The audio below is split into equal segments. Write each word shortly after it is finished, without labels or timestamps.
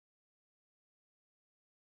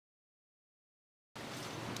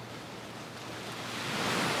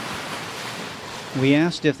We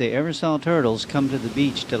asked if they ever saw turtles come to the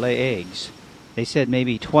beach to lay eggs. They said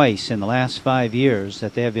maybe twice in the last 5 years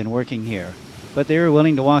that they have been working here, but they were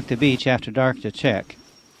willing to walk the beach after dark to check.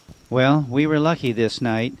 Well, we were lucky this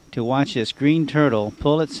night to watch this green turtle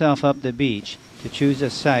pull itself up the beach to choose a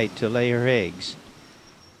site to lay her eggs.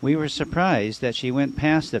 We were surprised that she went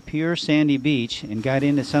past the pure sandy beach and got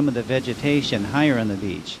into some of the vegetation higher on the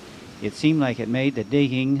beach. It seemed like it made the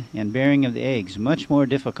digging and bearing of the eggs much more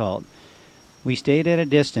difficult. We stayed at a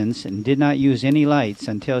distance and did not use any lights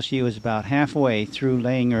until she was about halfway through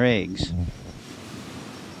laying her eggs.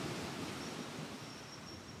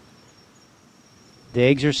 The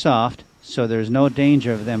eggs are soft, so there's no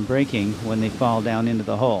danger of them breaking when they fall down into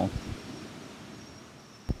the hole.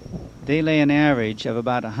 They lay an average of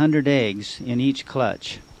about 100 eggs in each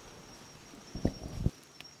clutch.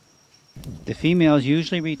 The females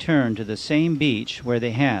usually return to the same beach where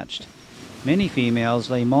they hatched. Many females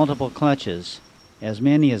lay multiple clutches, as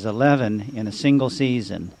many as 11 in a single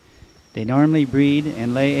season. They normally breed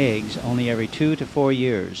and lay eggs only every 2 to 4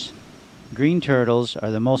 years. Green turtles are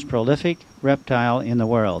the most prolific reptile in the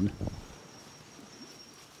world.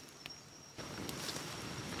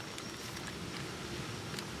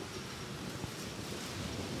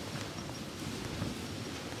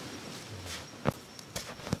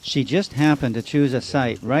 She just happened to choose a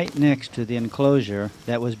site right next to the enclosure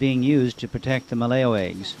that was being used to protect the Maleo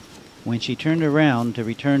eggs. When she turned around to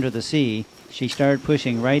return to the sea, she started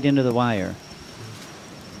pushing right into the wire.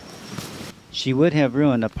 She would have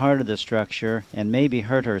ruined a part of the structure and maybe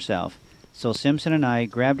hurt herself, so Simpson and I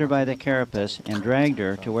grabbed her by the carapace and dragged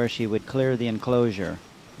her to where she would clear the enclosure.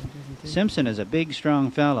 Simpson is a big,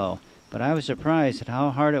 strong fellow, but I was surprised at how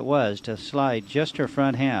hard it was to slide just her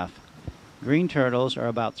front half. Green turtles are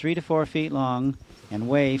about 3 to 4 feet long and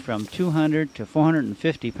weigh from 200 to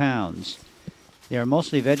 450 pounds. They are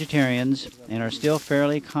mostly vegetarians and are still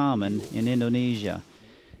fairly common in Indonesia.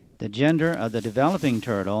 The gender of the developing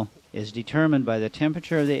turtle is determined by the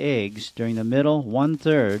temperature of the eggs during the middle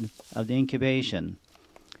 1/3 of the incubation.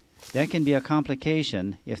 That can be a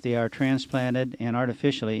complication if they are transplanted and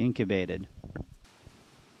artificially incubated.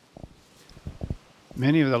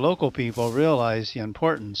 Many of the local people realize the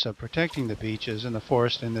importance of protecting the beaches and the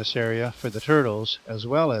forest in this area for the turtles as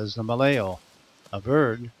well as the Maleo, a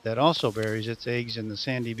bird that also buries its eggs in the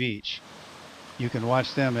sandy beach. You can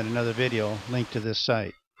watch them in another video linked to this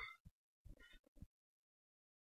site.